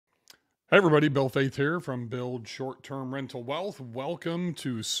Hey everybody, Bill Faith here from Build Short-Term Rental Wealth. Welcome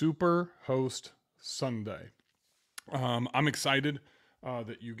to Superhost Sunday. I'm excited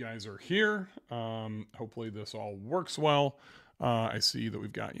that you guys are here. Hopefully this all works well. I see that we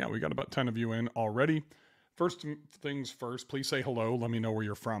got about 10 of you in already. First things first, please say hello. Let me know where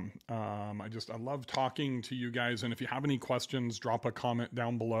you're from. I love talking to you guys. And if you have any questions, drop a comment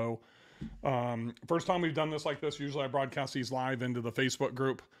down below. First time we've done this like this, usually I broadcast these live into the Facebook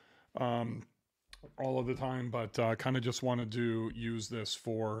group. All of the time, but kind of just wanted to use this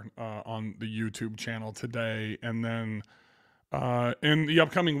for on the YouTube channel today. And then in the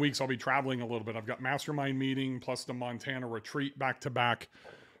upcoming weeks, I'll be traveling a little bit. I've got mastermind meeting plus the Montana retreat back to back.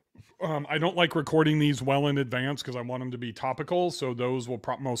 I don't like recording these well in advance because I want them to be topical. So those will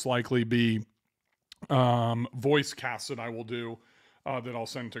most likely be voice casts that I will do that I'll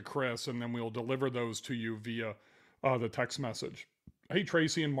send to Chris, and then we'll deliver those to you via the text message. Hey,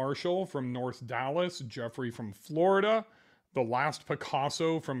 Tracy and Marshall from North Dallas, Jeffrey from Florida, the last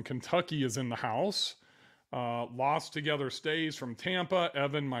Picasso from Kentucky is in the house, Lost Together Stays from Tampa,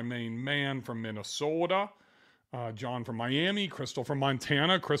 Evan, my main man from Minnesota, John from Miami, Crystal from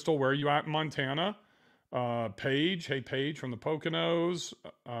Montana. Crystal, where are you at in Montana? Paige, hey Paige from the Poconos,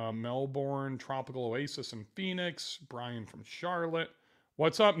 Melbourne, Tropical Oasis in Phoenix, Brian from Charlotte.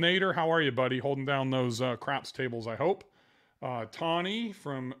 What's up, Nader? How are you, buddy? Holding down those craps tables, I hope. Tawny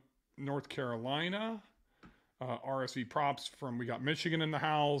from North Carolina, RSV Props we got Michigan in the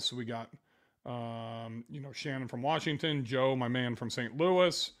house. We got, Shannon from Washington, Joe, my man from St.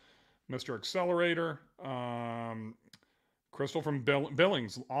 Louis, Mr. Accelerator, Crystal from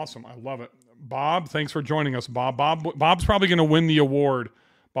Billings. Awesome. I love it. Bob, thanks for joining us, Bob. Bob's probably going to win the award.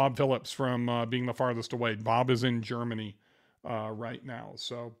 Bob Phillips from being the farthest away. Bob is in Germany right now.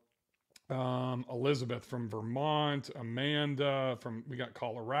 So, Elizabeth from Vermont, Amanda we got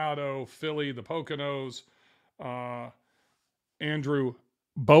Colorado, Philly, the Poconos, Andrew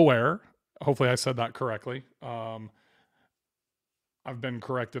Boer. Hopefully I said that correctly. I've been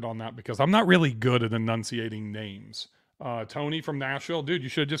corrected on that because I'm not really good at enunciating names. Tony from Nashville. Dude, you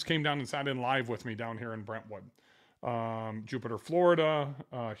should have just came down and sat in live with me down here in Brentwood. Jupiter, Florida,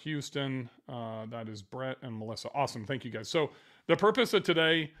 Houston. That is Brett and Melissa. Awesome. Thank you guys. So the purpose of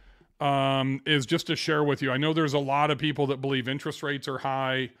today is just to share with you. I know there's a lot of people that believe interest rates are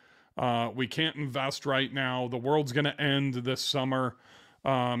high. We can't invest right now. The world's going to end this summer.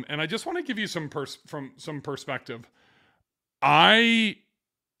 And I just want to give you some perspective. I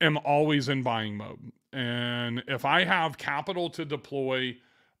am always in buying mode. And if I have capital to deploy,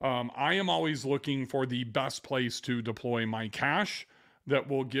 I am always looking for the best place to deploy my cash that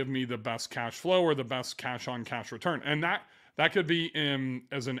will give me the best cash flow or the best cash on cash return. And that could be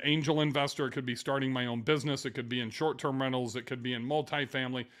as an angel investor. It could be starting my own business. It could be in short-term rentals. It could be in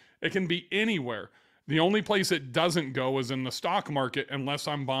multifamily. It can be anywhere. The only place it doesn't go is in the stock market unless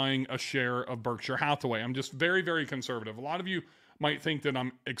I'm buying a share of Berkshire Hathaway. I'm just very, very conservative. A lot of you might think that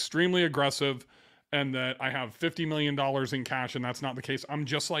I'm extremely aggressive and that I have $50 million in cash, and that's not the case. I'm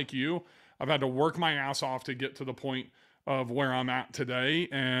just like you. I've had to work my ass off to get to the point of where I'm at today,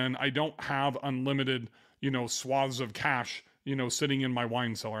 and I don't have unlimited swaths of cash, sitting in my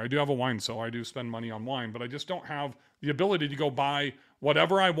wine cellar. I do have a wine cellar. I do spend money on wine, but I just don't have the ability to go buy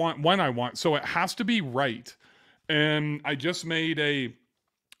whatever I want when I want. So it has to be right. And I just made a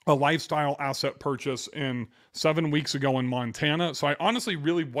lifestyle asset purchase 7 weeks ago in Montana. So I honestly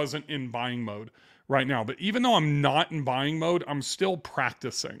really wasn't in buying mode right now. But even though I'm not in buying mode, I'm still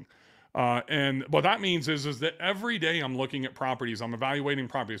practicing. And what that means is that every day I'm looking at properties, I'm evaluating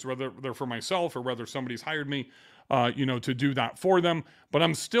properties, whether they're for myself or whether somebody's hired me, to do that for them. But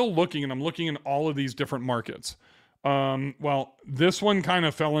I'm still looking, and I'm looking in all of these different markets. Well, this one kind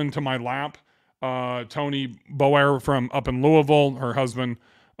of fell into my lap. Tony Boer from up in Louisville, her husband,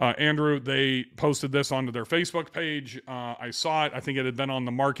 Andrew, they posted this onto their Facebook page. I saw it. I think it had been on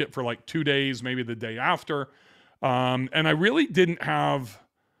the market for like 2 days, maybe the day after. And I really didn't have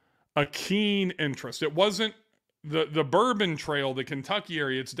a keen interest. It wasn't the Bourbon Trail, the Kentucky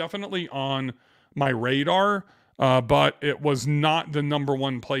area. It's definitely on my radar, but it was not the number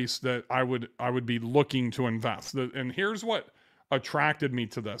one place that I would be looking to invest. And here's what attracted me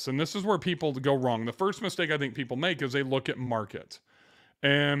to this. And this is where people go wrong. The first mistake I think people make is they look at market.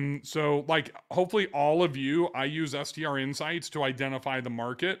 And so, hopefully all of you, I use STR Insights to identify the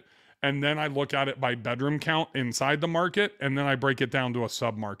market. And then I look at it by bedroom count inside the market. And then I break it down to a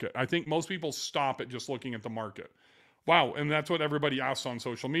sub-market. I think most people stop at just looking at the market. Wow. And that's what everybody asks on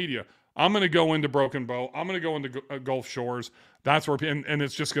social media. I'm going to go into Broken Bow. I'm going to go into Gulf Shores. That's where, and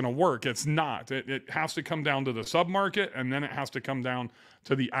it's just going to work. It's not. It has to come down to the submarket, and then it has to come down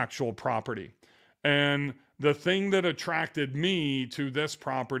to the actual property. And the thing that attracted me to this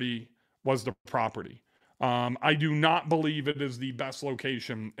property was the property. I do not believe it is the best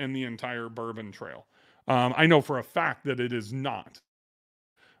location in the entire Bourbon Trail. I know for a fact that it is not.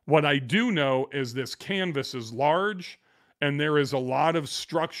 What I do know is this canvas is large and there is a lot of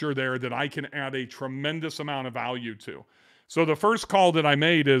structure there that I can add a tremendous amount of value to. So the first call that I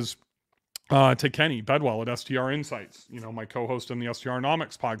made is to Kenny Bedwell at STR Insights, my co-host in the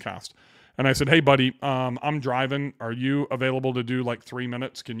STRnomics podcast. And I said, hey, buddy, I'm driving. Are you available to do like 3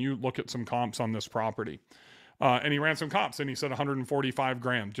 minutes? Can you look at some comps on this property? And he ran some comps and he said 145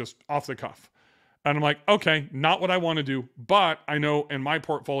 grand just off the cuff. And I'm like, okay, not what I want to do, but I know in my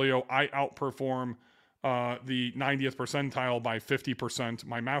portfolio, I outperform the 90th percentile by 50%.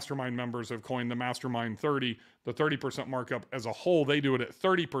 My mastermind members have coined the mastermind 30, the 30% markup as a whole. They do it at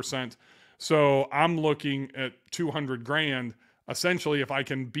 30%. So I'm looking at 200 grand. Essentially, if I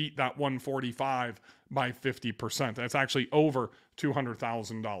can beat that 145 by 50%, that's actually over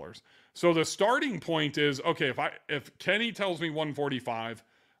 $200,000. So the starting point is, okay, if Kenny tells me 145,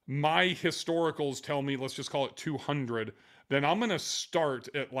 my historicals tell me, let's just call it 200, then I'm going to start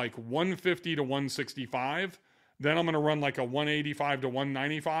at like 150 to 165. Then I'm going to run like a 185 to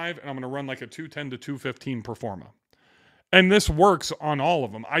 195, and I'm going to run like a 210 to 215 performa. And this works on all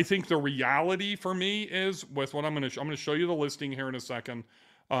of them. I think the reality for me is with what I'm going to show you the listing here in a second.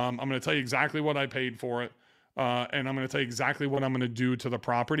 I'm going to tell you exactly what I paid for it. And I'm going to tell you exactly what I'm going to do to the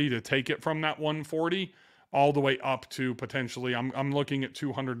property to take it from that 140 all the way up to potentially, I'm looking at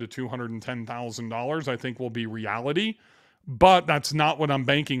 $200,000 to $210,000. I think will be reality, but that's not what I'm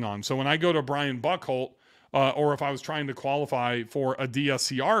banking on. So when I go to Brian Buckholt, or if I was trying to qualify for a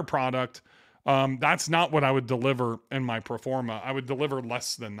DSCR product, that's not what I would deliver in my performa. I would deliver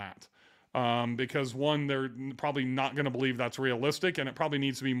less than that. Because one, they're probably not going to believe that's realistic, and it probably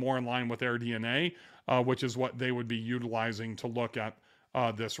needs to be more in line with their DNA, which is what they would be utilizing to look at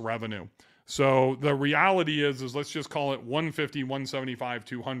this revenue. So the reality is let's just call it 150, 175,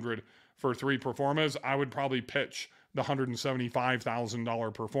 200 for 3 performas. I would probably pitch the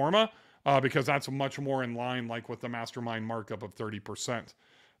 $175,000 performa because that's much more in line like with the mastermind markup of 30%.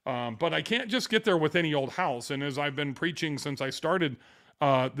 But I can't just get there with any old house. And as I've been preaching since I started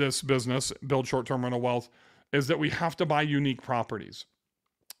this business, Build Short-Term Rental Wealth, is that we have to buy unique properties.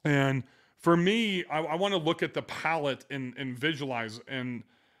 And for me, I want to look at the palette and visualize. And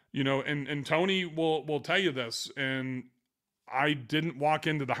and Tony will tell you this. And I didn't walk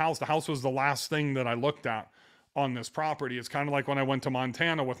into the house. The house was the last thing that I looked at on this property. It's kind of like when I went to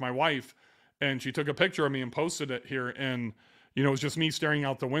Montana with my wife, and she took a picture of me and posted it here. And it was just me staring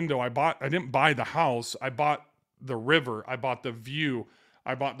out the window. I didn't buy the house. I bought the river. I bought the view.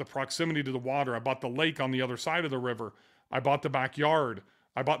 I bought the proximity to the water. I bought the lake on the other side of the river. I bought the backyard.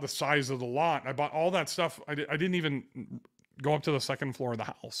 I bought the size of the lot. I bought all that stuff. I didn't even go up to the second floor of the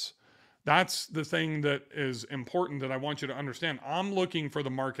house. That's the thing that is important that I want you to understand. I'm looking for the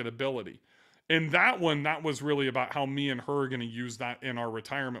marketability. And that one, that was really about how me and her are going to use that in our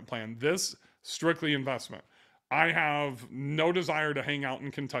retirement plan. This, strictly investment. I have no desire to hang out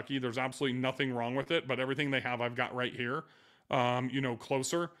in Kentucky. There's absolutely nothing wrong with it, but everything they have, I've got right here,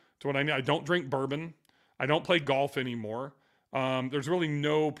 closer to what I need. I don't drink bourbon. I don't play golf anymore. There's really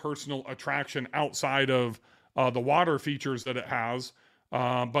no personal attraction outside of the water features that it has.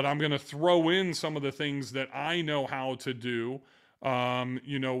 But I'm going to throw in some of the things that I know how to do,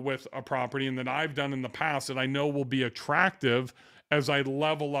 with a property and that I've done in the past that I know will be attractive as I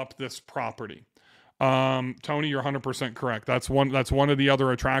level up this property. Tony, you're 100% correct. That's one of the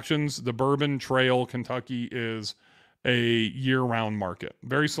other attractions. The Bourbon Trail, Kentucky is a year-round market,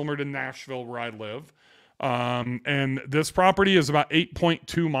 very similar to Nashville where I live. And this property is about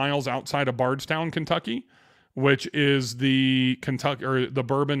 8.2 miles outside of Bardstown, Kentucky, which is the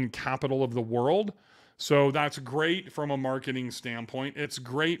bourbon capital of the world. So that's great from a marketing standpoint. It's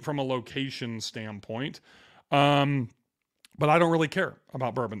great from a location standpoint. But I don't really care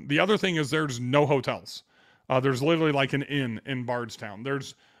about bourbon. The other thing is there's no hotels. There's literally like an inn in Bardstown.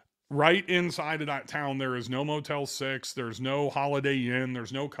 There's right inside of that town, there is no Motel 6. There's no Holiday Inn.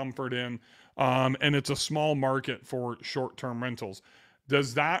 There's no Comfort Inn. And it's a small market for short-term rentals.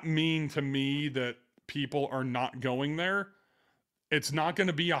 Does that mean to me that people are not going there? It's not going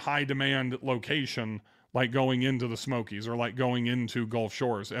to be a high demand location like going into the Smokies or like going into Gulf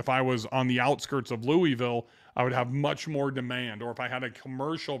Shores. If I was on the outskirts of Louisville, I would have much more demand. Or if I had a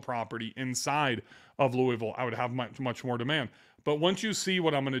commercial property inside of Louisville, I would have much more demand. But once you see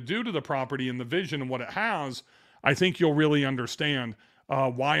what I'm going to do to the property and the vision and what it has, I think you'll really understand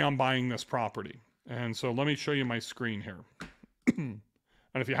why I'm buying this property. And so let me show you my screen here. And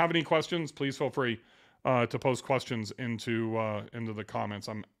if you have any questions, please feel free to post questions into the comments.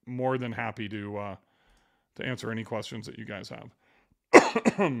 I'm more than happy to answer any questions that you guys have.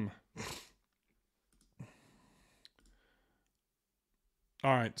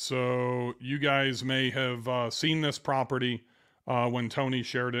 All right, so you guys may have seen this property when Tony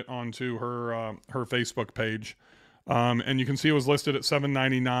shared it onto her Facebook page, and you can see it was listed at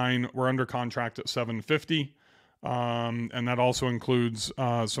 $799. We're under contract at $750, and that also includes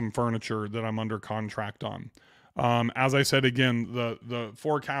some furniture that I'm under contract on. As I said again, the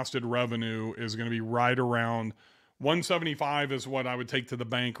forecasted revenue is going to be right around 175 is what I would take to the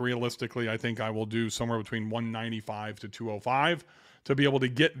bank. Realistically, I think I will do somewhere between 195 to 205 to be able to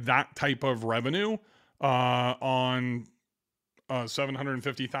get that type of revenue on a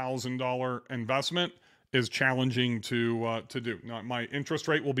 $750,000 investment is challenging to do. Now, my interest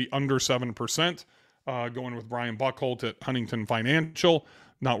rate will be under 7%, going with Brian Buckholt at Huntington Financial.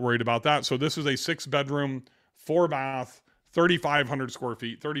 Not worried about that. So this is a 6-bedroom, 4-bath, 3,500 square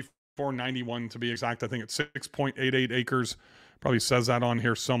feet, 3,491 to be exact. I think it's 6.88 acres. Probably says that on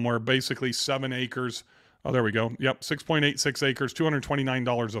here somewhere. Basically 7 acres. Oh, there we go. Yep, 6.86 acres,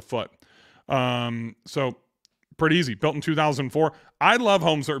 $229 a foot. So pretty easy. Built in 2004. I love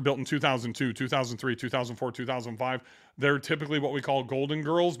homes that are built in 2002, 2003, 2004, 2005. They're typically what we call golden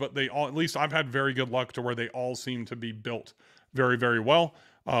girls, but they all, at least I've had very good luck to where they all seem to be built very, very well.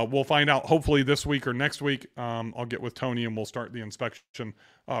 We'll find out hopefully this week or next week. I'll get with Tony and we'll start the inspection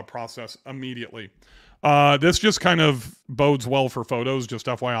process immediately. This just kind of bodes well for photos, just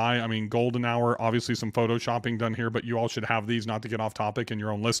FYI. I mean, golden hour, obviously some photoshopping done here, but you all should have these, not to get off topic, in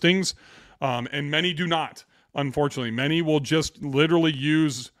your own listings. And many do not, unfortunately. Many will just literally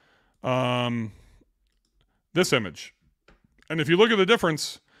use this image. And if you look at the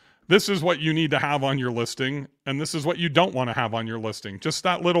difference, this is what you need to have on your listing, and this is what you don't want to have on your listing. Just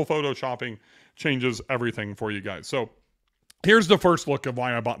that little photoshopping changes everything for you guys. So here's the first look of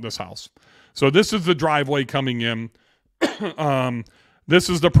why I bought this house. So this is the driveway coming in. This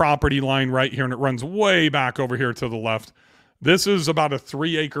is the property line right here, and it runs way back over here to the left. This is about a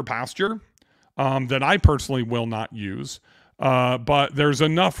 3-acre pasture that I personally will not use, but there's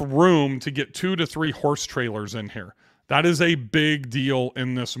enough room to get 2 to 3 horse trailers in here. That is a big deal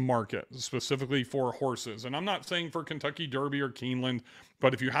in this market, specifically for horses. And I'm not saying for Kentucky Derby or Keeneland,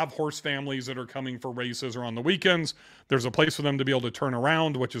 but if you have horse families that are coming for races or on the weekends, there's a place for them to be able to turn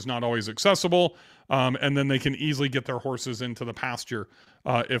around, which is not always accessible. And then they can easily get their horses into the pasture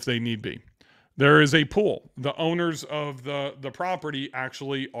if they need be. There is a pool. The owners of the property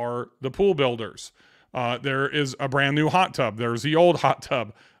actually are the pool builders. There is a brand new hot tub. There's the old hot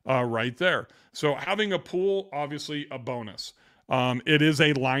tub right there. So having a pool, obviously a bonus. It is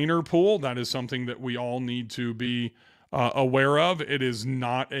a liner pool. That is something that we all need to be aware of. It is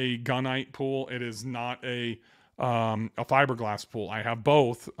not a gunite pool. It is not a fiberglass pool. I have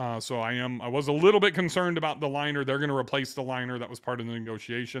both. So I was a little bit concerned about the liner. They're going to replace the liner. That was part of the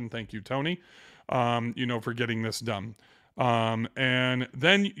negotiation. Thank you, Tony, for getting this done. And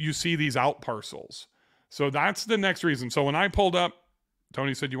then you see these out parcels. So that's the next reason. So when I pulled up,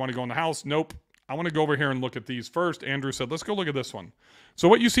 Tony said, you want to go in the house? Nope. I want to go over here and look at these first. Andrew said, let's go look at this one. So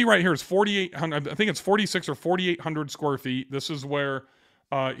what you see right here is 4,800, I think it's 46 or 4,800 square feet. This is where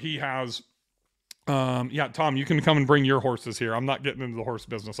he has, yeah, Tom, you can come and bring your horses here. I'm not getting into the horse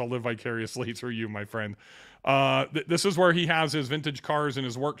business. I'll live vicariously through you, my friend. This is where he has his vintage cars in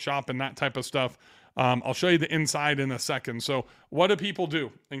his workshop and that type of stuff. I'll show you the inside in a second. So what do people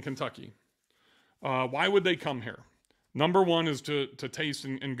do in Kentucky? Why would they come here? Number one is to taste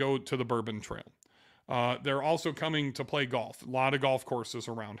and go to the Bourbon Trail. They're also coming to play golf. A lot of golf courses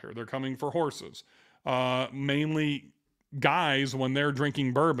around here. They're coming for horses. Mainly guys, when they're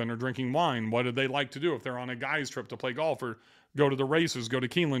drinking bourbon or drinking wine, what do they like to do? If they're on a guy's trip to play golf or go to the races, go to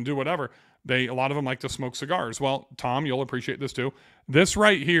Keeneland, do whatever, a lot of them like to smoke cigars. Well, Tom, you'll appreciate this too. This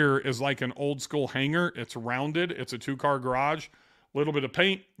right here is like an old school hangar. It's rounded. It's a 2-car garage. Little bit of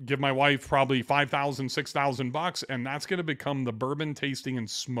paint, give my wife probably $5,000, $6,000, and that's going to become the bourbon tasting and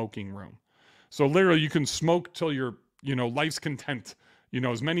smoking room. So literally you can smoke till you're, life's content,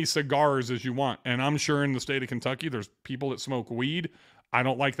 as many cigars as you want. And I'm sure in the state of Kentucky, there's people that smoke weed. I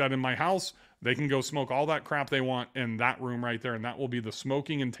don't like that in my house. They can go smoke all that crap they want in that room right there. And that will be the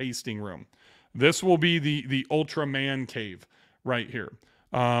smoking and tasting room. This will be the ultra man cave right here.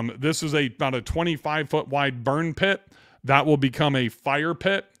 This is about a 25-foot wide burn pit that will become a fire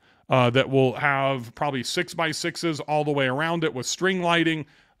pit that will have probably 6x6s all the way around it with string lighting.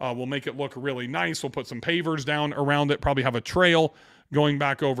 We'll make it look really nice. We'll put some pavers down around it, probably have a trail going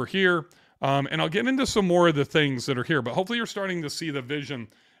back over here. And I'll get into some more of the things that are here, but hopefully you're starting to see the vision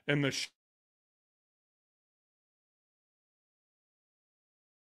in the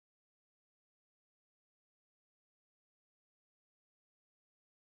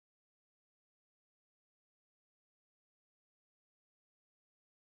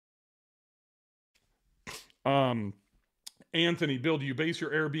Anthony, Bill, do you base your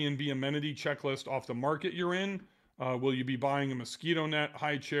Airbnb amenity checklist off the market you're in? Will you be buying a mosquito net,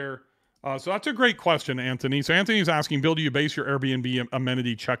 high chair? So that's a great question, Anthony. So Anthony's asking, Bill, do you base your Airbnb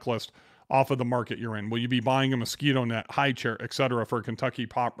amenity checklist off of the market you're in? Will you be buying a mosquito net, high chair, etc. for a Kentucky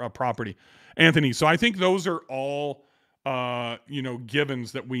property? Anthony, so I think those are all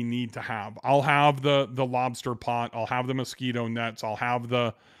givens that we need to have. I'll have the lobster pot. I'll have the mosquito nets. I'll have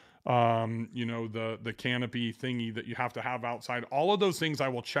the the canopy thingy that you have to have outside. All of those things, I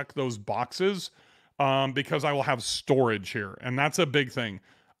will check those boxes because I will have storage here, and that's a big thing.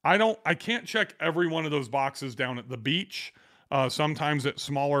 I can't check every one of those boxes down at the beach. Sometimes at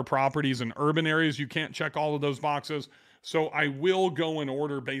smaller properties in urban areas, you can't check all of those boxes. So I will go in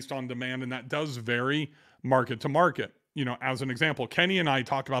order based on demand, and that does vary market to market. As an example, Kenny and I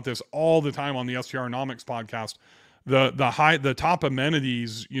talk about this all the time on the STRnomics podcast. The top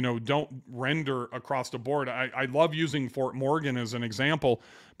amenities, don't render across the board. I love using Fort Morgan as an example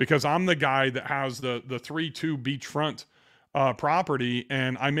because I'm the guy that has the 3-2 beachfront property,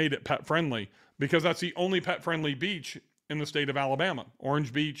 and I made it pet friendly because that's the only pet friendly beach in the state of Alabama.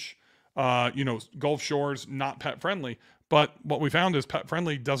 Orange Beach, Gulf Shores, not pet friendly. But what we found is pet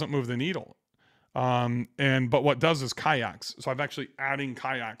friendly doesn't move the needle. But what does is kayaks. So I'm actually adding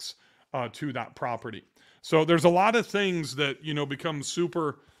kayaks to that property. So there's a lot of things that, become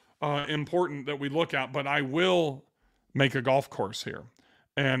super important that we look at, but I will make a golf course here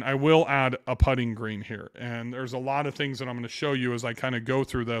and I will add a putting green here. And there's a lot of things that I'm going to show you as I kind of go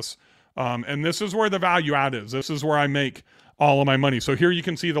through this. And this is where the value add is. This is where I make all of my money. So here you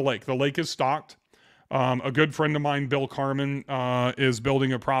can see the lake. The lake is stocked. A good friend of mine, Bill Carmen, is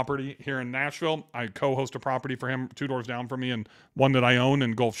building a property here in Nashville. I co-host a property for him 2 doors down from me and one that I own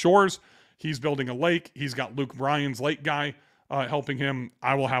in Gulf Shores. He's building a lake. He's got Luke Bryan's lake guy helping him.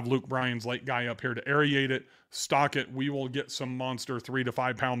 I will have Luke Bryan's lake guy up here to aerate it, stock it. We will get some monster 3 to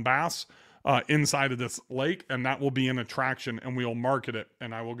 5 pound bass inside of this lake, and that will be an attraction, and we'll market it.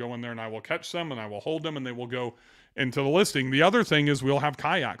 And I will go in there and I will catch them and I will hold them and they will go into the listing. The other thing is we'll have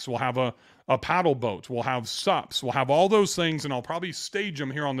kayaks. We'll have a paddle boat. We'll have SUPs. We'll have all those things, and I'll probably stage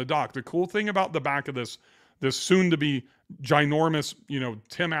them here on the dock. The cool thing about the back of this soon-to-be ginormous,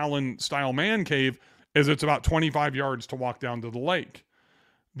 Tim Allen style man cave is it's about 25 yards to walk down to the lake.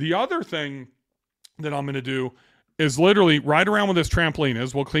 The other thing that I'm going to do is literally right around where this trampoline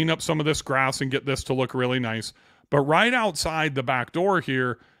is. We'll clean up some of this grass and get this to look really nice. But right outside the back door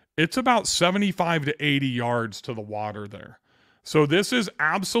here, it's about 75 to 80 yards to the water there. So this is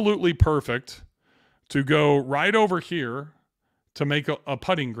absolutely perfect to go right over here to make a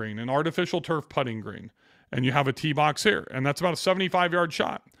putting green, an artificial turf putting green. And you have a tee box here, and that's about a 75-yard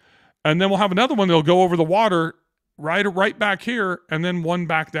shot. And then we'll have another one that'll go over the water right back here, and then one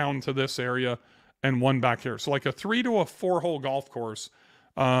back down to this area and one back here. So like a 3 to a 4-hole golf course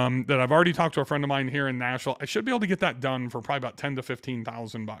that I've already talked to a friend of mine here in Nashville. I should be able to get that done for probably about $10,000 to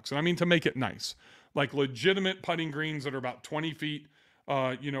 $15,000. And I mean, to make it nice, like legitimate putting greens that are about 20 feet,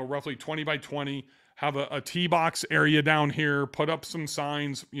 roughly 20 by 20. Have a tee box area down here, put up some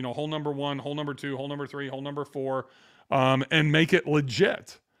signs, hole number 1, hole number 2, hole number 3, hole number 4, and make it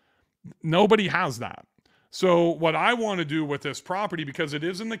legit. Nobody has that. So what I want to do with this property, because it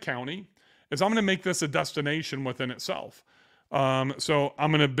is in the county, is I'm going to make this a destination within itself. So I'm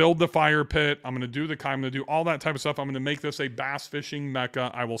going to build the fire pit. I'm going to do I'm going to do all that type of stuff. I'm going to make this a bass fishing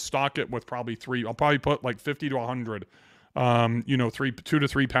mecca. I will stock it with probably 3. I'll probably put like 50 to 100 2 to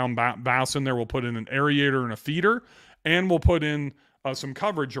 3 pound bass in there. We'll put in an aerator and a feeder, and we'll put in some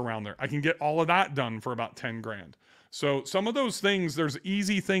coverage around there. I can get all of that done for about 10 grand. So some of those things, there's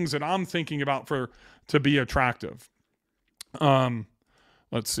easy things that I'm thinking about to be attractive.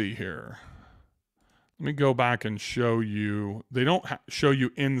 Let's see here. Let me go back and show you. They don't show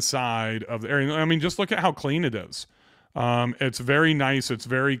you inside of the area. I mean, just look at how clean it is. It's very nice. It's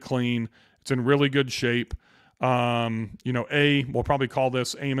very clean. It's in really good shape. We'll probably call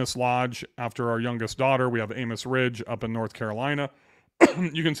this Amos Lodge after our youngest daughter. We have Amos Ridge up in North Carolina.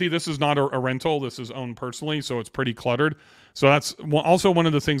 You can see this is not a rental. This is owned personally, so it's pretty cluttered. So that's also one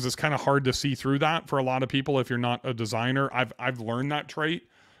of the things that's kind of hard to see through that for a lot of people if you're not a designer. I've learned that trait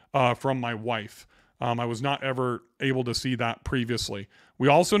from my wife. I was not ever able to see that previously. We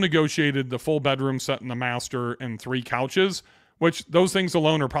also negotiated the full bedroom set in the master and 3 couches, which those things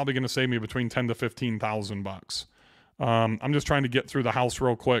alone are probably going to save me between 10 to 15,000 bucks. I'm just trying to get through the house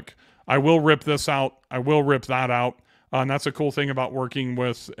real quick. I will rip this out. I will rip that out. And that's a cool thing about working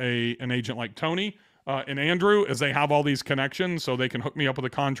with an agent like Tony and Andrew is they have all these connections, so they can hook me up with the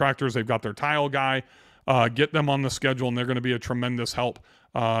contractors. They've got their tile guy, get them on the schedule, and they're going to be a tremendous help.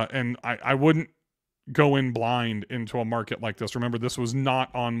 And I wouldn't go in blind into a market like this. Remember, this was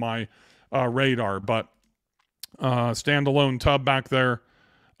not on my radar, but standalone tub back there.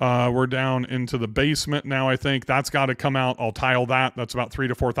 We're down into the basement now. I think that's got to come out. I'll tile that. That's about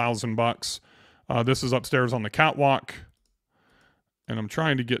 3,000 to 4,000 bucks. This is upstairs on the catwalk, and I'm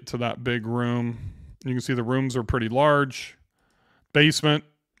trying to get to that big room. You can see the rooms are pretty large. Basement,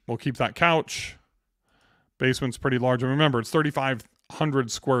 we'll keep that couch. Basement's pretty large, and remember, it's 3,500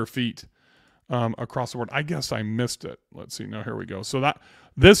 square feet across the board. I guess I missed it. Let's see. No, here we go. So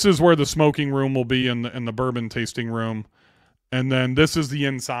this is where the smoking room will be in the bourbon tasting room. And then this is the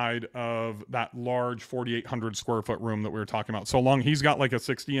inside of that large 4,800 square foot room that we were talking about. So long, he's got like a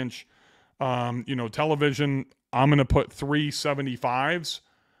 60-inch, television. I'm going to put 3 75s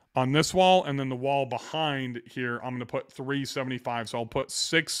on this wall. And then the wall behind here, I'm going to put 3 75s. So I'll put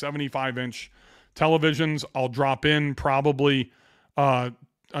 6 75-inch televisions. I'll drop in probably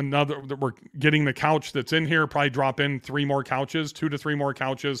another, we're getting the couch that's in here, probably drop in 3 more couches, 2 to 3 more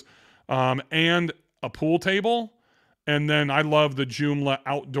couches, and a pool table. And then I love the Joomla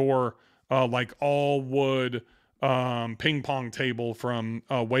outdoor, like all wood ping pong table from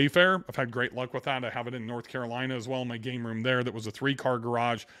Wayfair. I've had great luck with that. I have it in North Carolina as well in my game room there. That was a 3-car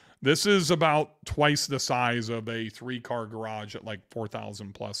garage. This is about twice the size of a 3-car garage at like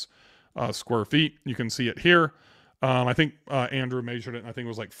 4,000 plus square feet. You can see it here. I think Andrew measured it, and I think it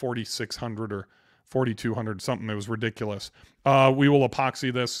was like 4,600 or 4,200 something. It was ridiculous. We will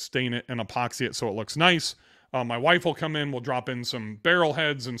epoxy this, stain it, and epoxy it so it looks nice. My wife will come in, we'll drop in some barrel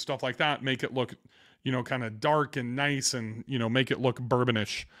heads and stuff like that, make it look, kind of dark and nice and, make it look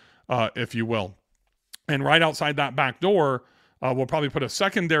bourbonish, if you will. And right outside that back door, we'll probably put a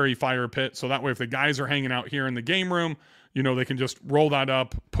secondary fire pit. So that way, if the guys are hanging out here in the game room, they can just roll that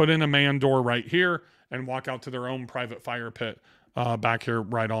up, put in a man door right here and walk out to their own private fire pit back here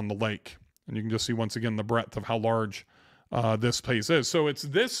right on the lake. And you can just see once again the breadth of how large this space is. So it's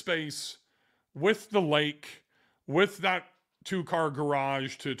this space with the lake, with that 2-car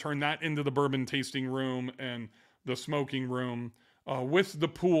garage to turn that into the bourbon tasting room and the smoking room, with the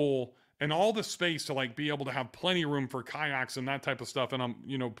pool and all the space to like be able to have plenty of room for kayaks and that type of stuff. And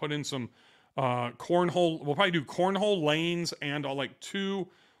I'm, put in some cornhole. We'll probably do cornhole lanes and like 2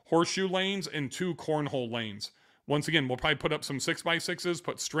 horseshoe lanes and 2 cornhole lanes. Once again, we'll probably put up some 6x6s,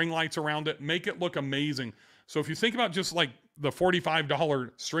 put string lights around it, make it look amazing. So if you think about just like the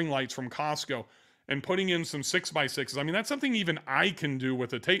 $45 string lights from Costco and putting in some 6x6s, I mean, that's something even I can do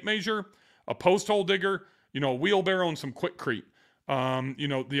with a tape measure, a post hole digger, a wheelbarrow, and some Quikrete.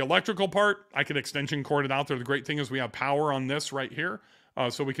 The electrical part, I could extension cord it out there. The great thing is we have power on this right here,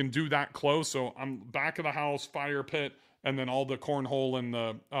 so we can do that close. So I'm back of the house, fire pit, and then all the cornhole and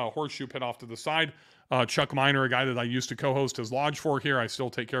the horseshoe pit off to the side. Chuck Miner, a guy that I used to co-host his lodge for here. I still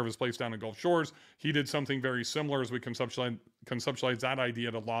take care of his place down at Gulf Shores. He did something very similar as we conceptualized that idea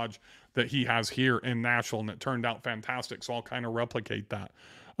at a lodge that he has here in Nashville, and it turned out fantastic. So I'll kind of replicate that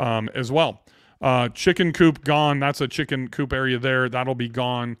as well. Chicken coop gone. That's a chicken coop area there. That'll be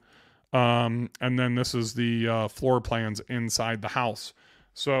gone. And then this is the floor plans inside the house.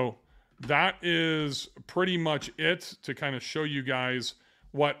 So that is pretty much it to kind of show you guys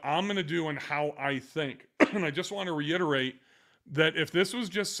what I'm going to do and how I think. And I just want to reiterate that if this was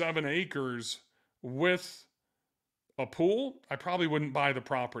just 7 acres with a pool, I probably wouldn't buy the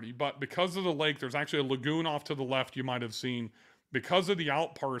property. But because of the lake, there's actually a lagoon off to the left you might have seen. Because of the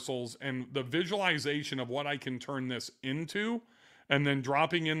out parcels and the visualization of what I can turn this into, and then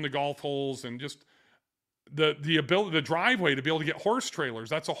dropping in the golf holes and just the ability, the driveway to be able to get horse trailers,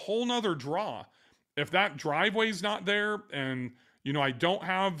 that's a whole nother draw. If that driveway's not there and I don't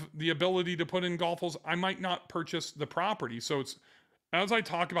have the ability to put in golf holes, I might not purchase the property. So it's, as I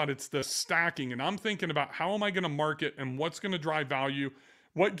talk about, it's the stacking, and I'm thinking about how am I going to market and what's going to drive value,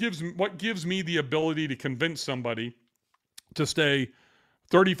 what gives me the ability to convince somebody to stay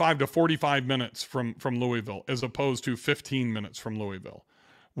 35 to 45 minutes from Louisville as opposed to 15 minutes from Louisville.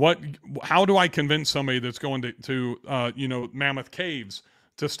 How do I convince somebody that's going to Mammoth Caves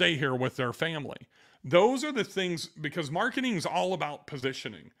to stay here with their family? Those are the things, because marketing is all about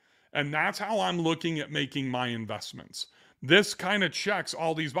positioning. And that's how I'm looking at making my investments. This kind of checks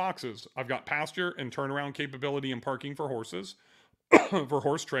all these boxes. I've got pasture and turnaround capability and parking for horses, for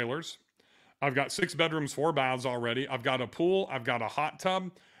horse trailers. I've got 6 bedrooms, 4 baths already. I've got a pool. I've got a hot tub.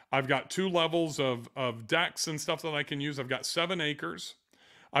 I've got 2 levels of decks and stuff that I can use. I've got 7 acres.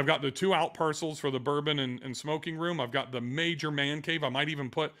 I've got the 2 out parcels for the bourbon and smoking room. I've got the major man cave. I might even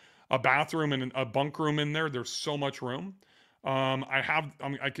put a bathroom and a bunk room in there. There's so much room. I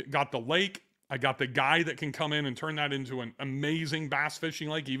got the lake. I got the guy that can come in and turn that into an amazing bass fishing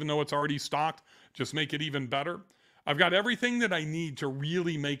lake, even though it's already stocked, just make it even better. I've got everything that I need to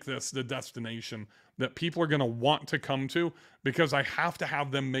really make this the destination that people are going to want to come to, because I have to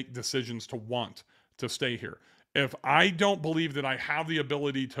have them make decisions to want to stay here. If I don't believe that I have the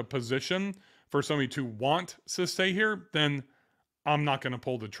ability to position for somebody to want to stay here, then I'm not going to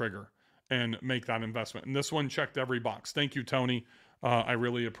pull the trigger and make that investment. And this one checked every box. Thank you, Tony. I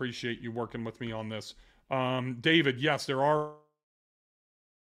really appreciate you working with me on this. David, yes, there are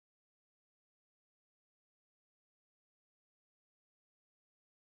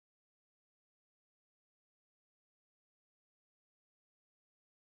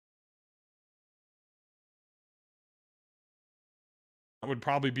would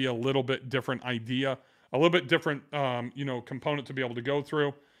probably be a little bit different idea, a little bit different, component to be able to go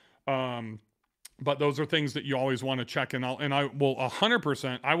through. But those are things that you always want to check. And I will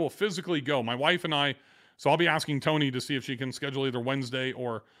 100%, I will physically go. My wife and I, so I'll be asking Tony to see if she can schedule either Wednesday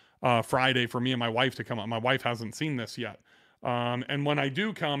or Friday for me and my wife to come up. My wife hasn't seen this yet. And when I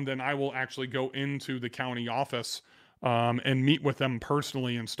do come, then I will actually go into the county office and meet with them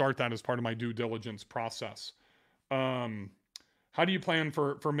personally and start that as part of my due diligence process. How do you plan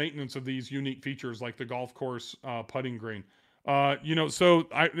for maintenance of these unique features like the golf course putting green?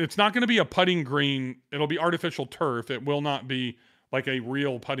 It's not going to be a putting green. It'll be artificial turf. It will not be like a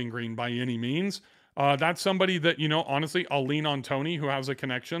real putting green by any means. That's somebody that, honestly, I'll lean on Tony, who has the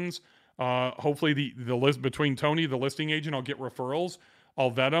connections. Hopefully the list between Tony, the listing agent, I'll get referrals.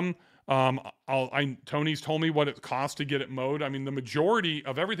 I'll vet them. Tony's told me what it costs to get it mowed. I mean, the majority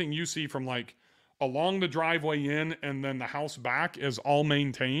of everything you see from like along the driveway in and then the house back is all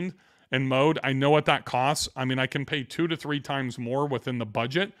maintained and mowed. I know what that costs. I mean, I can pay 2 to 3 times more within the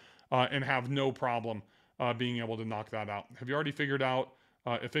budget and have no problem being able to knock that out. Have you already figured out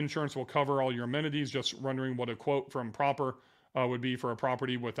if insurance will cover all your amenities? Just wondering what a quote from Proper would be for a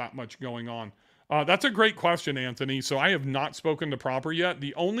property with that much going on. That's a great question, Anthony. So I have not spoken to Proper yet.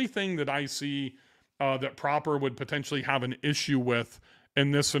 The only thing that I see that Proper would potentially have an issue with in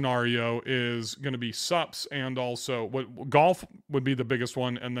this scenario is going to be SUPs, and also golf would be the biggest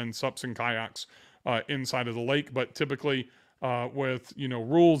one, and then SUPs and kayaks inside of the lake. But typically with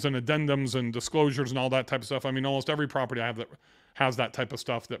rules and addendums and disclosures and all that type of stuff, I mean, almost every property I have that has that type of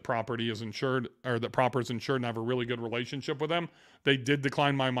stuff, that property is insured, or that Proper is insured, and I have a really good relationship with them. They did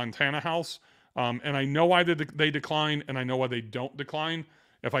decline my Montana house, and I know why they decline, and I know why they don't decline.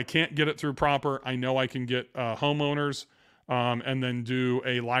 If I can't get it through Proper, I know I can get homeowners and then do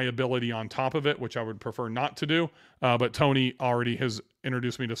a liability on top of it, which I would prefer not to do. But Tony already has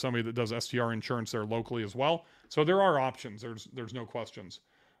introduced me to somebody that does STR insurance there locally as well. So there are options. There's no questions.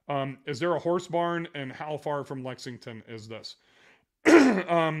 Is there a horse barn, and how far from Lexington is this?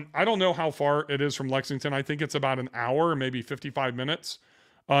 I don't know how far it is from Lexington. I think it's about an hour, maybe 55 minutes.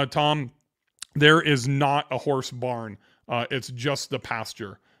 Tom, there is not a horse barn. It's just the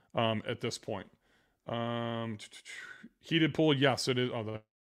pasture at this point. Heated pool, yes, it is. Oh,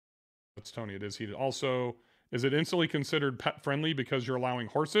 that's Tony. It is heated. Also, is it instantly considered pet friendly because you're allowing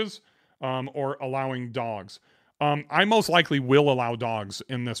horses or allowing dogs? I most likely will allow dogs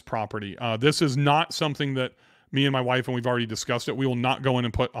in this property. This is not something that me and my wife, and we've already discussed it, we will not go in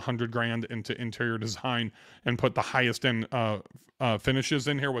and put $100,000 into interior design and put the highest end finishes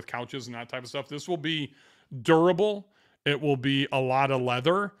in here with couches and that type of stuff. This will be durable. It will be a lot of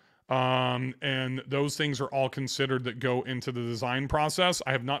leather. And those things are all considered that go into the design process.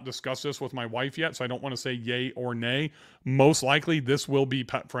 I have not discussed this with my wife yet, so I don't want to say yay or nay. Most likely this will be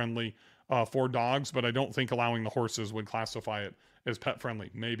pet friendly for dogs, but I don't think allowing the horses would classify it as pet friendly.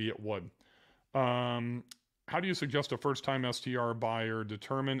 Maybe it would. How do you suggest a first-time STR buyer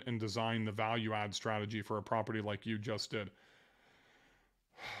determine and design the value add strategy for a property like you just did?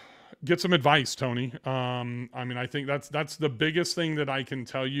 Get some advice, Tony. I mean, I think that's the biggest thing that I can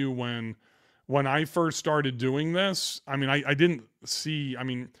tell you. When I first started doing this, I mean, I didn't see, I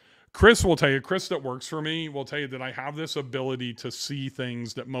mean, Chris will tell you, Chris that works for me will tell you that I have this ability to see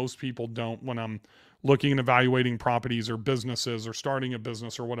things that most people don't when I'm looking and evaluating properties or businesses or starting a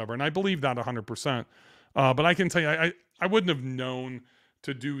business or whatever. And I believe that 100%. But I can tell you, I wouldn't have known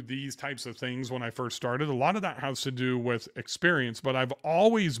to do these types of things when I first started. A lot of that has to do with experience, but I've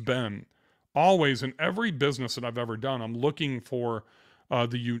always been, always in every business that I've ever done, I'm looking for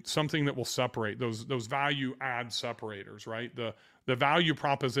something that will separate those value add separators, right? The value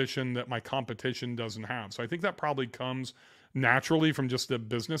proposition that my competition doesn't have. So I think that probably comes naturally from just the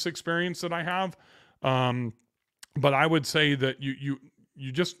business experience that I have. But I would say that you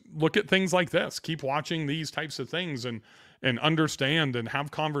just look at things like this, keep watching these types of things and understand and have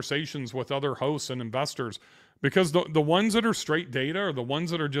conversations with other hosts and investors, because the ones that are straight data are the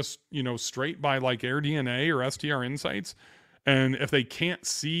ones that are just, straight by like AirDNA or STR Insights. And if they can't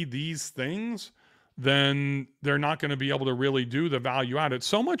see these things, then they're not going to be able to really do the value add. It's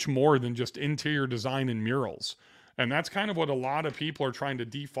so much more than just interior design and murals. And that's kind of what a lot of people are trying to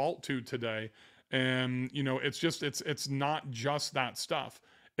default to today. And, it's not just that stuff.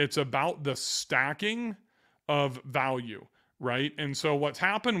 It's about the stacking of value, right? And so what's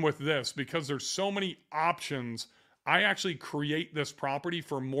happened with this, because there's so many options, I actually create this property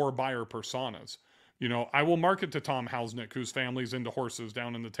for more buyer personas. I will market to Tom Hausnick, whose family's into horses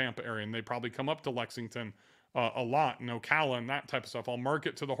down in the Tampa area, and they probably come up to Lexington a lot, and Ocala and that type of stuff. I'll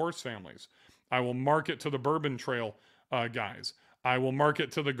market to the horse families. I will market to the Bourbon Trail guys. I will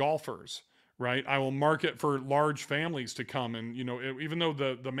market to the golfers, right? I will market for large families to come. And, even though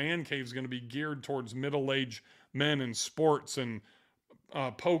the man cave is going to be geared towards middle-aged men and sports and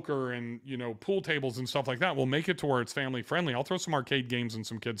poker and, pool tables and stuff like that, we'll make it to where it's family friendly. I'll throw some arcade games and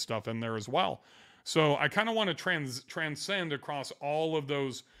some kids stuff in there as well. So I kind of want to transcend across all of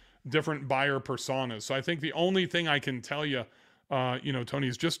those different buyer personas. So I think the only thing I can tell you, Tony,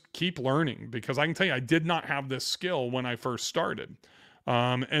 is just keep learning, because I can tell you, I did not have this skill when I first started.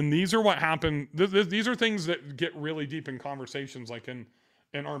 And these are what happened. These are things that get really deep in conversations, like in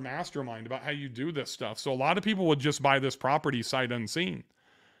our mastermind, about how you do this stuff. So a lot of people would just buy this property sight unseen.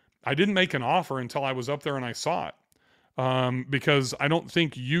 I didn't make an offer until I was up there and I saw it. Because I don't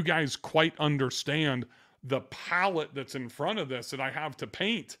think you guys quite understand the palette that's in front of this that I have to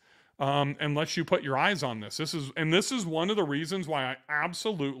paint, unless you put your eyes on this. This is one of the reasons why I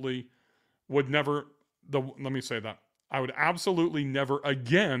absolutely would never, let me say that. I would absolutely never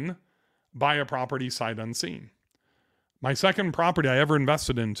again buy a property sight unseen. My second property I ever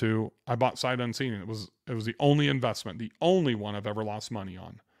invested into, I bought sight unseen. It was the only investment, the only one I've ever lost money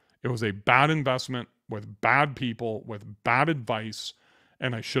on. It was a bad investment with bad people, with bad advice,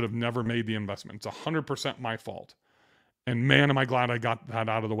 and I should have never made the investment. It's 100% my fault. And man, am I glad I got that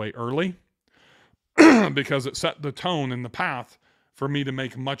out of the way early, because it set the tone and the path for me to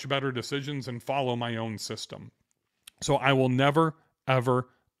make much better decisions and follow my own system. So I will never, ever,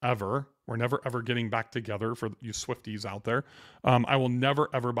 ever, we're never, ever getting back together for you Swifties out there. I will never,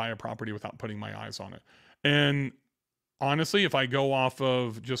 ever buy a property without putting my eyes on it. And honestly, if I go off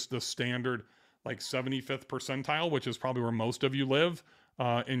of just the standard like 75th percentile, which is probably where most of you live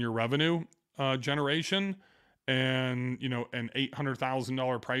in your revenue generation, and an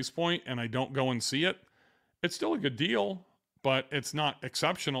 $800,000 price point, and I don't go and see it, it's still a good deal, but it's not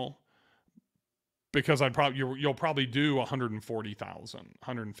exceptional, because you'll probably do 140,000,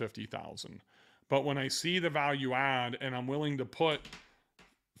 150,000. But when I see the value add and I'm willing to put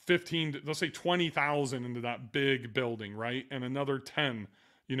 15, let's say 20,000 into that big building, right? And another 10,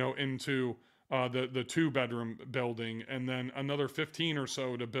 into the 2-bedroom building, and then another 15 or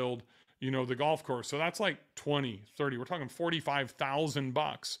so to build, the golf course. So that's like 20, 30, we're talking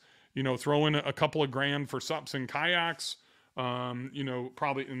 $45,000, throw in a couple of grand for sups and kayaks,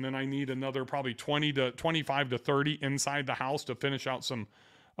 probably, and then I need another probably 25 to 30 inside the house to finish out some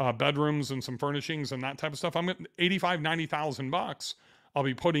bedrooms and some furnishings and that type of stuff. I'm at $90,000 I'll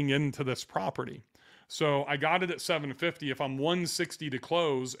be putting into this property. So I got it at 750. If I'm 160 to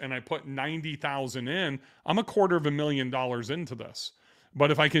close and I put 90,000 in, I'm $250,000 into this. But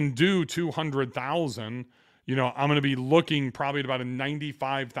if I can do 200,000, I'm going to be looking probably at about a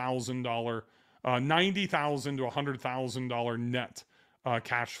 $95,000, $90,000 to $100,000 net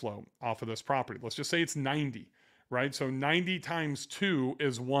cash flow off of this property. Let's just say it's 90, right? So 90 times 2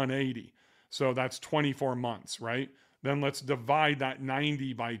 is 180. So that's 24 months, right? Then let's divide that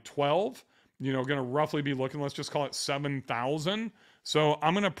 90 by 12. Going to roughly be looking, let's just call it 7,000. So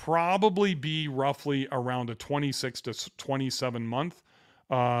I'm going to probably be roughly around a 26 to 27 month,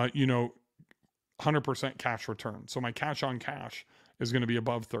 100% cash return. So my cash on cash is going to be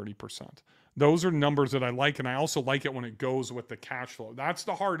above 30%. Those are numbers that I like. And I also like it when it goes with the cash flow. That's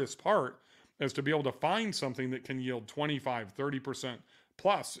the hardest part, is to be able to find something that can yield 25, 30%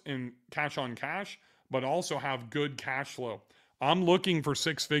 plus in cash on cash, but also have good cash flow. I'm looking for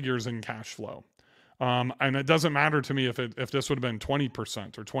 6 figures in cash flow. And it doesn't matter to me if this would have been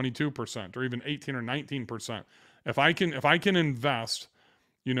 20% or 22% or even 18 or 19%. If I can invest,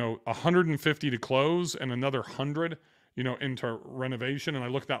 150 to close and another 100, into renovation, and I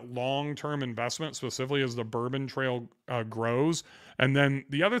look at that long-term investment specifically as the Bourbon Trail grows. And then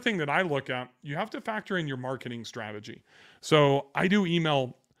the other thing that I look at, you have to factor in your marketing strategy. So I do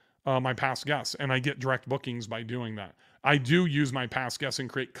email my past guests, and I get direct bookings by doing that. I do use my past guests and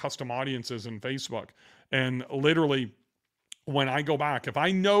create custom audiences in Facebook. And literally, when I go back, if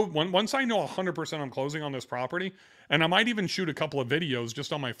I know, once I know 100% I'm closing on this property, and I might even shoot a couple of videos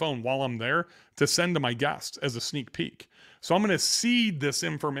just on my phone while I'm there to send to my guests as a sneak peek. So I'm going to seed this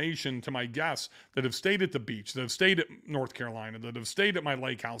information to my guests that have stayed at the beach, that have stayed at North Carolina, that have stayed at my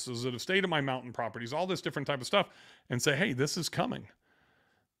lake houses, that have stayed at my mountain properties, all this different type of stuff, and say, hey, this is coming.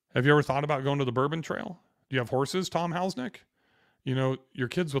 Have you ever thought about going to the Bourbon Trail? Do you have horses, Tom Hausnick? Your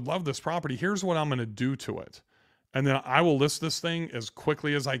kids would love this property. Here's what I'm going to do to it. And then I will list this thing as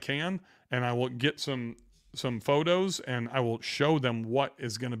quickly as I can, and I will get some photos, and I will show them what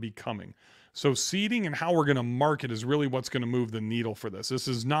is going to be coming. So seeding and how we're going to market is really what's going to move the needle for this. This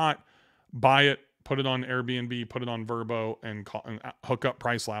is not buy it, put it on Airbnb, put it on Vrbo, and hook up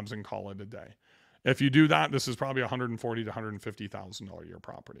Price Labs and call it a day. If you do that, this is probably $140,000 to $150,000 a year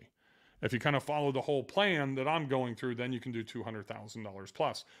property. If you kind of follow the whole plan that I'm going through, then you can do $200,000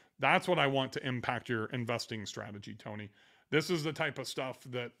 plus. That's what I want to impact your investing strategy, Tony. This is the type of stuff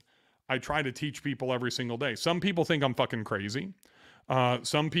that I try to teach people every single day. Some people think I'm fucking crazy.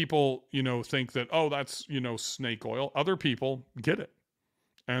 Some people, think that, oh, that's, snake oil. Other people get it.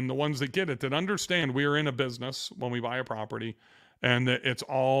 And the ones that get it, that understand we are in a business when we buy a property, and that it's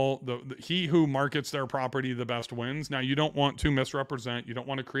all he who markets their property the best wins. Now, you don't want to misrepresent. You don't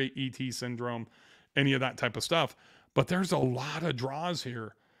want to create ET syndrome, any of that type of stuff. But there's a lot of draws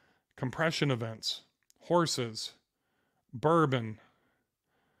here. Compression events, horses, bourbon,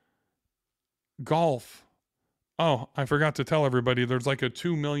 golf. Oh, I forgot to tell everybody, there's like a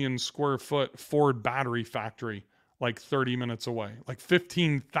 2 million square foot Ford battery factory like 30 minutes away. Like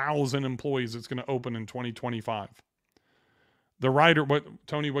 15,000 employees it's going to open in 2025. The rider,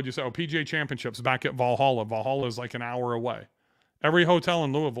 Tony, what'd you say? Oh, PGA Championships back at Valhalla. Valhalla is like an hour away. Every hotel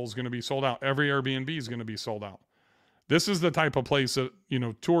in Louisville is going to be sold out. Every Airbnb is going to be sold out. This is the type of place that,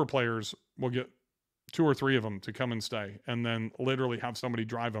 tour players will get 2 or 3 of them to come and stay, and then literally have somebody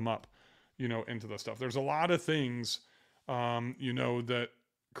drive them up, into the stuff. There's a lot of things, that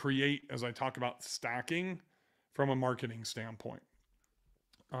create, as I talk about stacking from a marketing standpoint.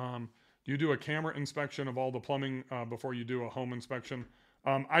 You do a camera inspection of all the plumbing before you do a home inspection.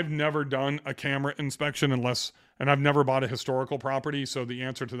 I've never done a camera inspection and I've never bought a historical property. So the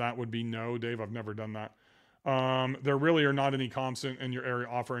answer to that would be no, Dave, I've never done that. There really are not any comps in your area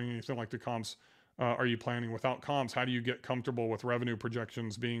offering anything like the comps. Are you planning without comps? How do you get comfortable with revenue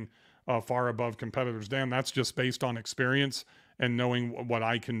projections being far above competitors? Dan, that's just based on experience and knowing what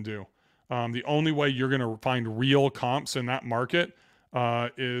I can do. The only way you're going to find real comps in that market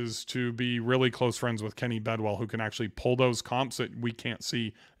is to be really close friends with Kenny Bedwell, who can actually pull those comps that we can't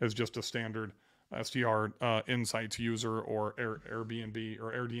see as just a standard STR Insights user or Airbnb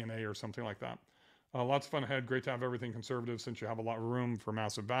or AirDNA or something like that. Lots of fun ahead. Great to have everything conservative since you have a lot of room for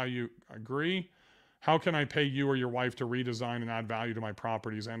massive value. Agree. How can I pay you or your wife to redesign and add value to my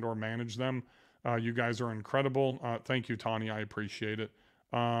properties and or manage them? You guys are incredible. Thank you, Tani. I appreciate it.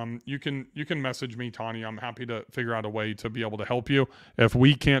 You can message me, Tani. I'm happy to figure out a way to be able to help you. If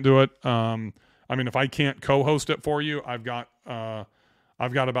we can't do it, if I can't co-host it for you, I've got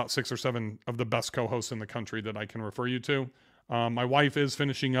about 6 or 7 of the best co-hosts in the country that I can refer you to. My wife is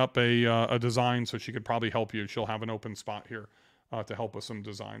finishing up a design, so she could probably help you. She'll have an open spot here to help with some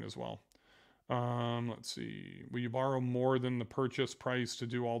design as well. Let's see. Will you borrow more than the purchase price to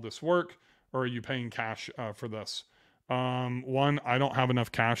do all this work, or are you paying cash for this? One, I don't have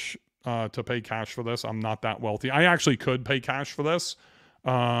enough cash to pay cash for this. I'm not that wealthy. I actually could pay cash for this,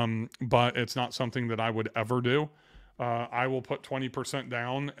 but it's not something that I would ever do. I will put 20%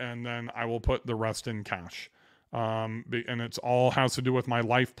 down, and then I will put the rest in cash. And it's all has to do with my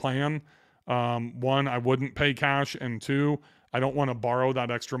life plan. One, I wouldn't pay cash, and 2, I don't want to borrow that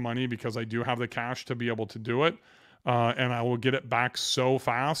extra money because I do have the cash to be able to do it. And I will get it back so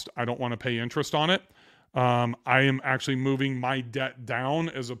fast. I don't want to pay interest on it. I am actually moving my debt down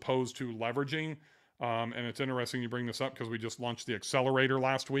as opposed to leveraging And it's interesting you bring this up because we just launched the accelerator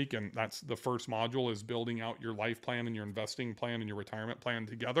last week, and that's the first module is building out your life plan and your investing plan and your retirement plan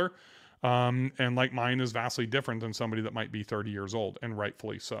together. And like mine is vastly different than somebody that might be 30 years old, and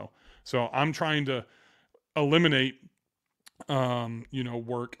rightfully so. So I'm trying to eliminate,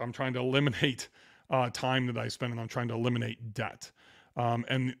 work. I'm trying to eliminate time that I spend, and I'm trying to eliminate debt.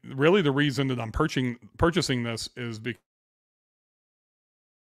 And really, the reason that I'm purchasing this is because.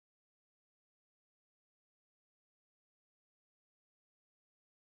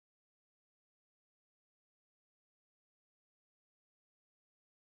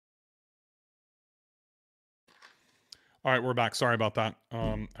 All right, we're back. Sorry about that.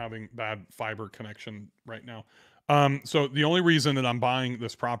 Having bad fiber connection right now. So the only reason that I'm buying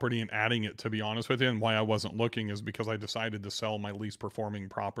this property and adding it, to be honest with you, and why I wasn't looking is because I decided to sell my least performing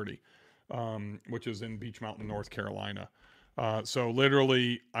property, which is in Beach Mountain, North Carolina. So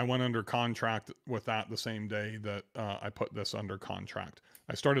literally, I went under contract with that the same day that I put this under contract.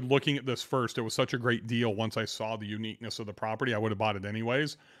 I started looking at this first. It was such a great deal. Once I saw the uniqueness of the property, I would have bought it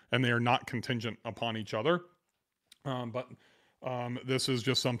anyways, and they are not contingent upon each other. But this is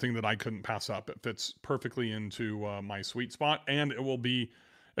just something that I couldn't pass up. It fits perfectly into my sweet spot, and it will be.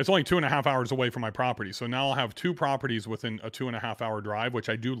 It's only 2.5 hours away from my property, so now I'll have two properties within a 2.5 hour drive, which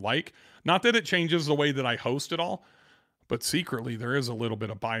I do like. Not that it changes the way that I host it all, but secretly there is a little bit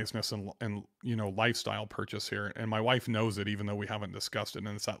of biasness and lifestyle purchase here, and my wife knows it, even though we haven't discussed it. And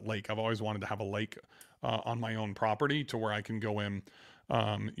it's that lake. I've always wanted to have a lake on my own property to where I can go in,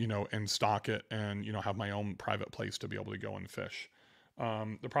 and stock it, and have my own private place to be able to go and fish.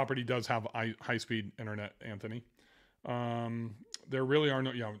 The property does have high-speed internet, Anthony. There really are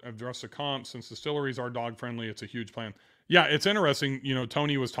no, address the comp. Since distilleries are dog friendly, it's a huge plan. Yeah, it's interesting.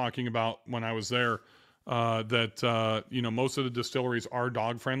 Tony was talking about when I was there that most of the distilleries are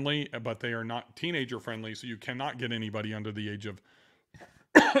dog friendly, but they are not teenager friendly. So you cannot get anybody under the age of,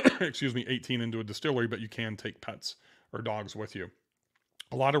 18 into a distillery, but you can take pets or dogs with you.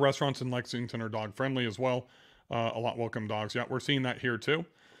 A lot of restaurants in Lexington are dog friendly as well. A lot welcome dogs. Yeah, we're seeing that here too.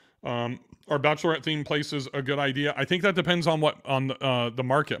 Are bachelorette themed places a good idea? I think that depends on the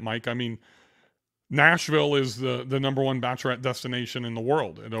market, Mike. I mean, Nashville is the number one bachelorette destination in the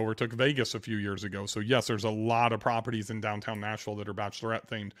world. It overtook Vegas a few years ago. So yes, there's a lot of properties in downtown Nashville that are bachelorette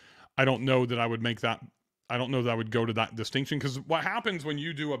themed. I don't know that I would make that. I don't know that I would go to that distinction, because what happens when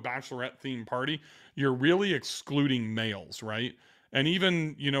you do a bachelorette themed party, you're really excluding males, right? And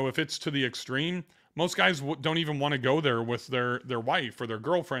even, if it's to the extreme, most guys don't even want to go there with their wife or their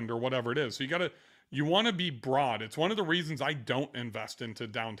girlfriend or whatever it is. So you want to be broad. It's one of the reasons I don't invest into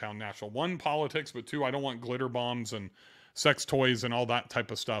downtown Nashville. One, politics, but two, I don't want glitter bombs and sex toys and all that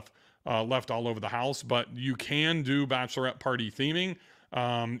type of stuff left all over the house. But you can do bachelorette party theming.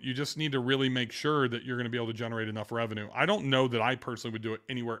 You just need to really make sure that you're going to be able to generate enough revenue. I don't know that I personally would do it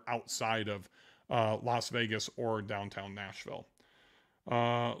anywhere outside of Las Vegas or downtown Nashville.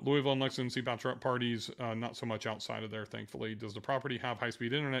 Louisville and Lexington see bachelorette parties, not so much outside of there, thankfully. Does the property have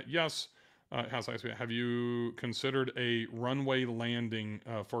high-speed internet? Yes, it has high-speed. Have you considered a runway landing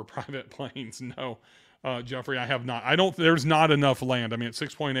for private planes? No, Jeffrey, I have not. There's not enough land. I mean, it's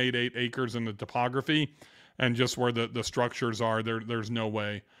 6.88 acres in the topography, and just where the structures are, there's no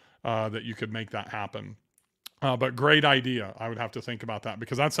way that you could make that happen. But great idea. I would have to think about that,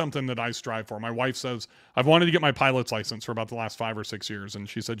 because that's something that I strive for. My wife says, I've wanted to get my pilot's license for about the last 5 or 6 years. And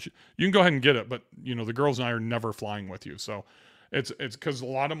she said, you can go ahead and get it, but the girls and I are never flying with you. So it's because a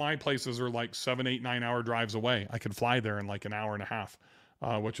lot of my places are like 7, 8, 9 hour drives away. I could fly there in like an hour and a half,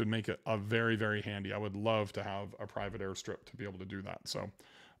 which would make it a very, very handy. I would love to have a private airstrip to be able to do that. So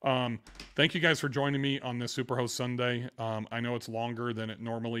thank you guys for joining me on this Superhost Sunday. I know it's longer than it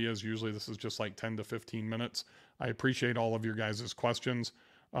normally is. Usually this is just like 10 to 15 minutes. I appreciate all of your guys' questions.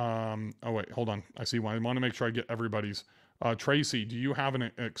 Oh wait, hold on. I see one. I want to make sure I get everybody's. Tracy, do you have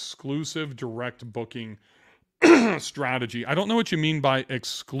an exclusive direct booking strategy? I don't know what you mean by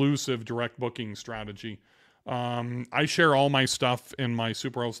exclusive direct booking strategy. I share all my stuff in my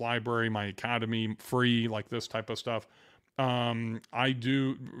Superhost library, my academy, free, like this type of stuff. I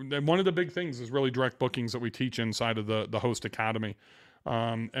do. One of the big things is really direct bookings that we teach inside of the Host Academy.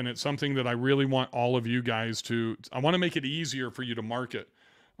 And it's something that I really want all of you guys I want to make it easier for you to market.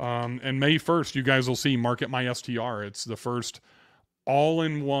 And May 1st, you guys will see Market My STR. It's the first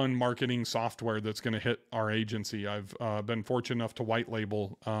all-in-one marketing software that's going to hit our agency. I've been fortunate enough to white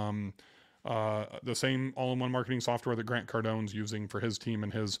label the same all-in-one marketing software that Grant Cardone's using for his team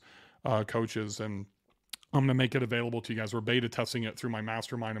and his coaches. And I'm going to make it available to you guys. We're beta testing it through my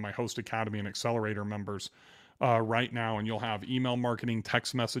mastermind and my Host Academy and Accelerator members. right now, and you'll have email marketing,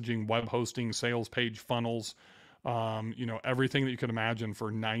 text messaging, web hosting, sales page funnels, everything that you could imagine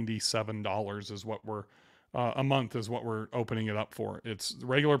for $97 is what we're a month is what we're opening it up for. It's the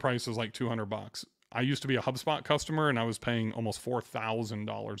regular price is like $200. I used to be a HubSpot customer and I was paying almost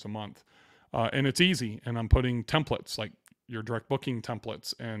 $4,000 a month. And it's easy. And I'm putting templates like your direct booking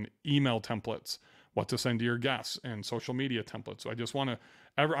templates and email templates, what to send to your guests, and social media templates. So I just want to,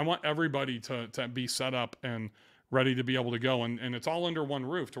 I want everybody to be set up and ready to be able to go. And it's all under one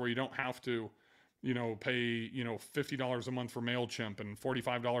roof to where you don't have to, pay, $50 a month for MailChimp and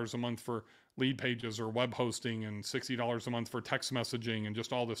 $45 a month for lead pages or web hosting and $60 a month for text messaging and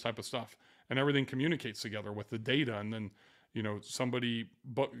just all this type of stuff. And everything communicates together with the data. And then, somebody,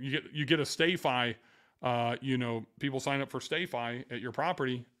 but you get a StayFi, people sign up for StayFi at your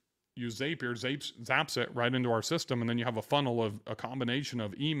property, use Zapier, zaps it right into our system. And then you have a funnel of a combination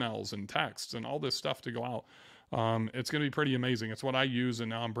of emails and texts and all this stuff to go out. It's going to be pretty amazing. It's what I use, and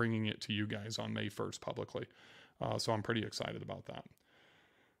now I'm bringing it to you guys on May 1st publicly. So I'm pretty excited about that.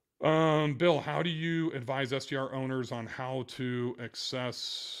 Bill, how do you advise STR owners on how to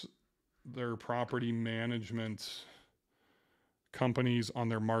access their property management companies on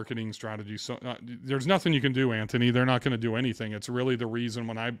their marketing strategy? So there's nothing you can do, Anthony. They're not going to do anything. It's really the reason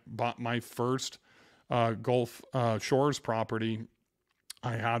when I bought my first Gulf Shores property,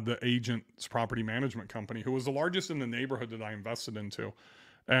 I had the agent's property management company, who was the largest in the neighborhood that I invested into.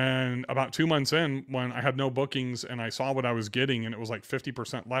 And about 2 months in, when I had no bookings and I saw what I was getting and it was like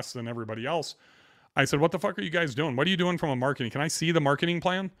 50% less than everybody else, I said, what the fuck are you guys doing? What are you doing from a marketing? Can I see the marketing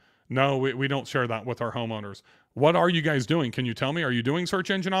plan? No, we don't share that with our homeowners. What are you guys doing? Can you tell me? Are you doing search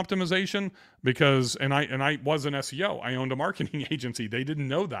engine optimization? Because, and I was an SEO. I owned a marketing agency. They didn't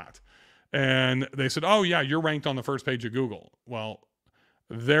know that. And they said, oh yeah, you're ranked on the first page of Google. Well,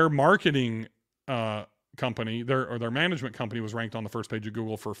 their marketing company, their management company was ranked on the first page of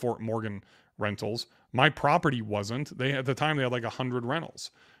Google for Fort Morgan rentals. My property wasn't. They at the time they had like 100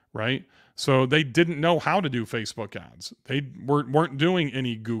 rentals, right? So they didn't know how to do Facebook ads. They weren't doing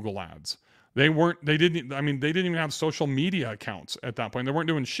any Google ads. They didn't even have social media accounts at that point. They weren't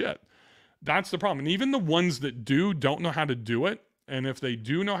doing shit. That's the problem. And even the ones that don't know how to do it. And if they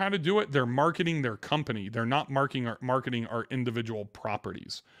do know how to do it, they're marketing their company. They're not marketing our individual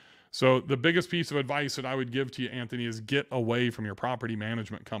properties. So the biggest piece of advice that I would give to you, Anthony, is get away from your property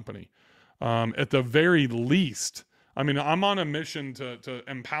management company. At the very least, I'm on a mission to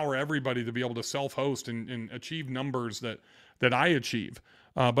empower everybody to be able to self-host and achieve numbers that I achieve.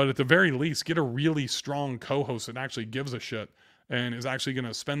 But at the very least, get a really strong co-host that actually gives a shit and is actually going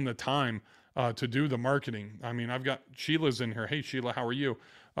to spend the time to do the marketing. I've got Sheila's in here. Hey, Sheila, how are you?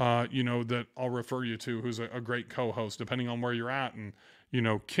 That I'll refer you to, who's a great co-host, depending on where you're at. And,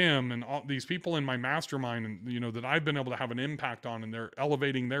 Kim and all these people in my mastermind and, that I've been able to have an impact on, and they're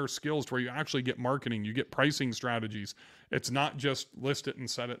elevating their skills to where you actually get marketing, you get pricing strategies. It's not just list it and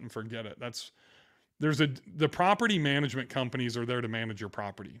set it and forget it. The property management companies are there to manage your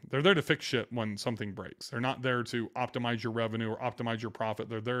property. They're there to fix shit when something breaks. They're not there to optimize your revenue or optimize your profit.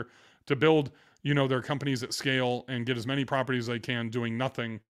 They're there to build, their companies at scale and get as many properties as they can doing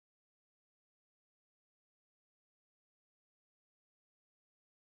nothing.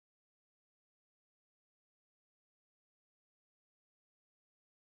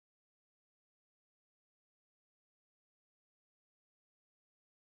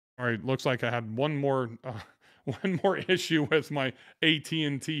 All right, looks like I had one more issue with my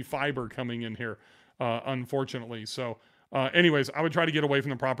AT&T fiber coming in here, unfortunately. So, anyways, I would try to get away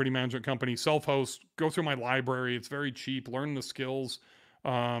from the property management company, self-host, go through my library. It's very cheap. Learn the skills.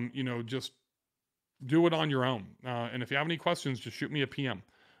 Just do it on your own. And if you have any questions, just shoot me a PM.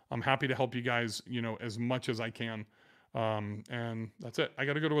 I'm happy to help you guys, as much as I can. And that's it. I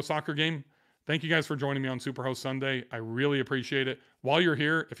got to go to a soccer game. Thank you guys for joining me on Superhost Sunday. I really appreciate it. While you're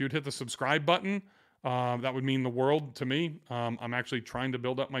here, if you'd hit the subscribe button, that would mean the world to me. I'm actually trying to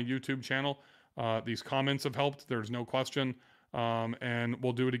build up my YouTube channel. These comments have helped. There's no question. And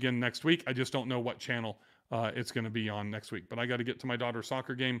we'll do it again next week. I just don't know what channel it's going to be on next week. But I got to get to my daughter's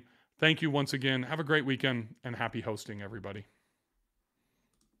soccer game. Thank you once again. Have a great weekend and happy hosting, everybody.